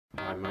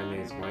Hi, my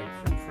name's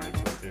Mike from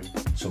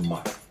Franklinton. So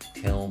Mike,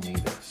 tell me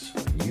this.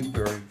 When you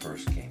very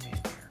first came in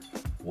here,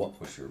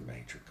 what was your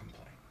major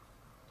complaint?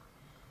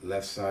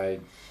 Left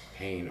side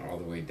pain all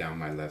the way down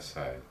my left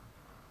side.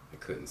 I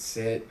couldn't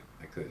sit,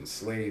 I couldn't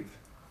sleep,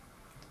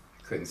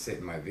 I couldn't sit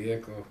in my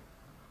vehicle.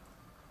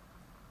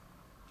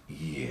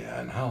 Yeah,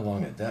 and how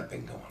long had that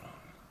been going on?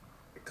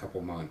 A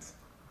couple months.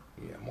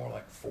 Yeah, more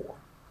like 4.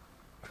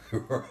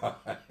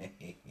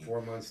 Right.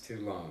 4 months too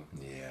long.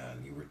 Yeah,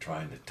 and you were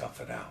trying to tough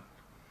it out.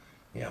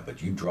 Yeah,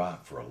 but you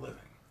drive for a living.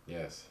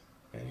 Yes.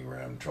 And you were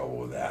having trouble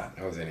with that.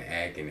 I was in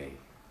agony.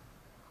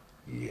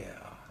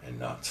 Yeah, and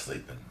not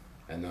sleeping.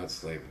 And not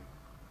sleeping.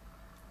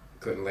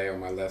 Couldn't lay on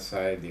my left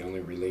side. The only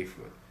relief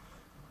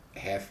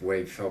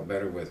halfway felt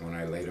better was when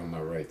I laid on my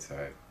right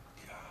side.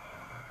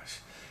 Gosh.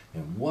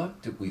 And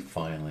what did we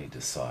finally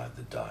decide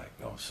the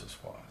diagnosis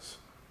was?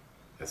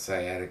 A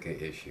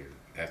sciatica issue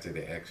after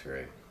the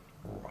x-ray.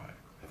 Right.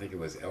 I think it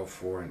was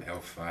L4 and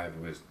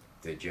L5 was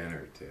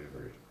degenerative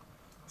or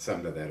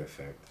something to that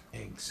effect.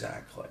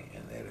 Exactly.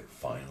 And then it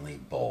finally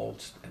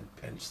bulged and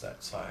pinched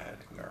that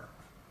sciatic nerve.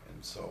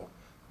 And so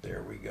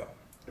there we go.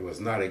 It was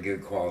not a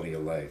good quality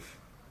of life.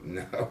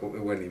 No,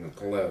 it wasn't even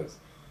close.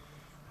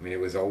 I mean,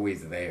 it was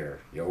always there.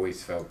 You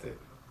always felt it.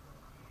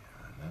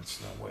 Yeah, and that's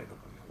no way to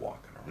be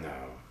walking around.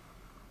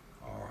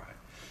 No. All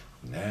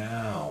right.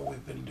 Now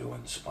we've been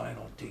doing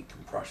spinal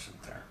decompression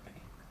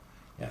therapy.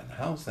 Yeah, and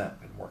how's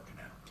that been working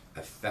out?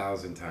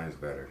 1,000 times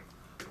better.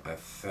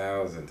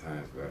 1,000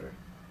 times better.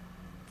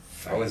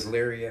 I was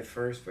leery at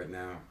first, but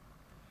now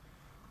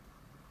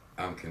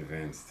I'm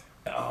convinced.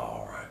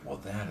 All right. Well,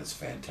 that is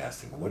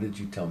fantastic. What did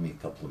you tell me a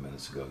couple of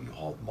minutes ago? You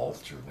hauled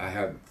mulch or what? I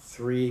had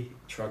 3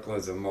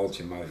 truckloads of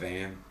mulch in my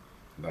van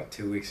about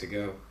 2 weeks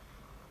ago,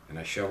 and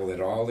I shoveled it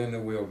all in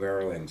the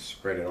wheelbarrow and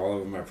spread it all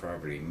over my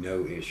property.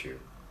 No issue.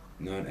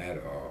 None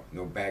at all.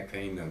 No back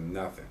pain, no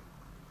nothing.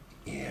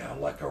 Yeah,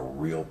 like a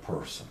real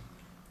person.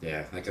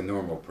 Yeah, like a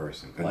normal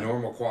person. A Like-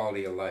 normal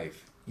quality of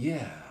life.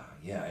 Yeah,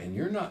 and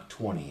you're not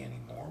 20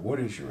 anymore. What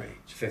is your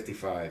age?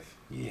 55.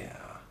 Yeah.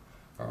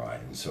 All right.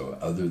 And so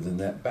other than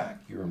that back,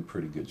 you're in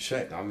pretty good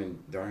shape. I'm in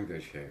darn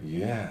good shape.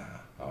 Yeah.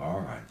 All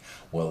right.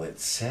 Well, it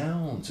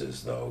sounds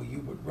as though you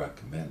would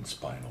recommend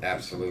spinal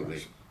Absolutely.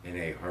 decompression. In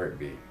a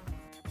heartbeat.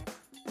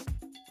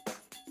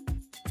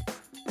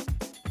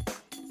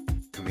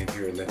 Come in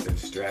here and let them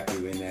strap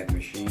you in that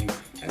machine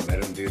and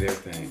let them do their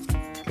thing.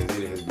 Because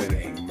it has been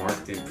a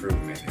marked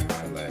improvement in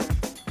my life.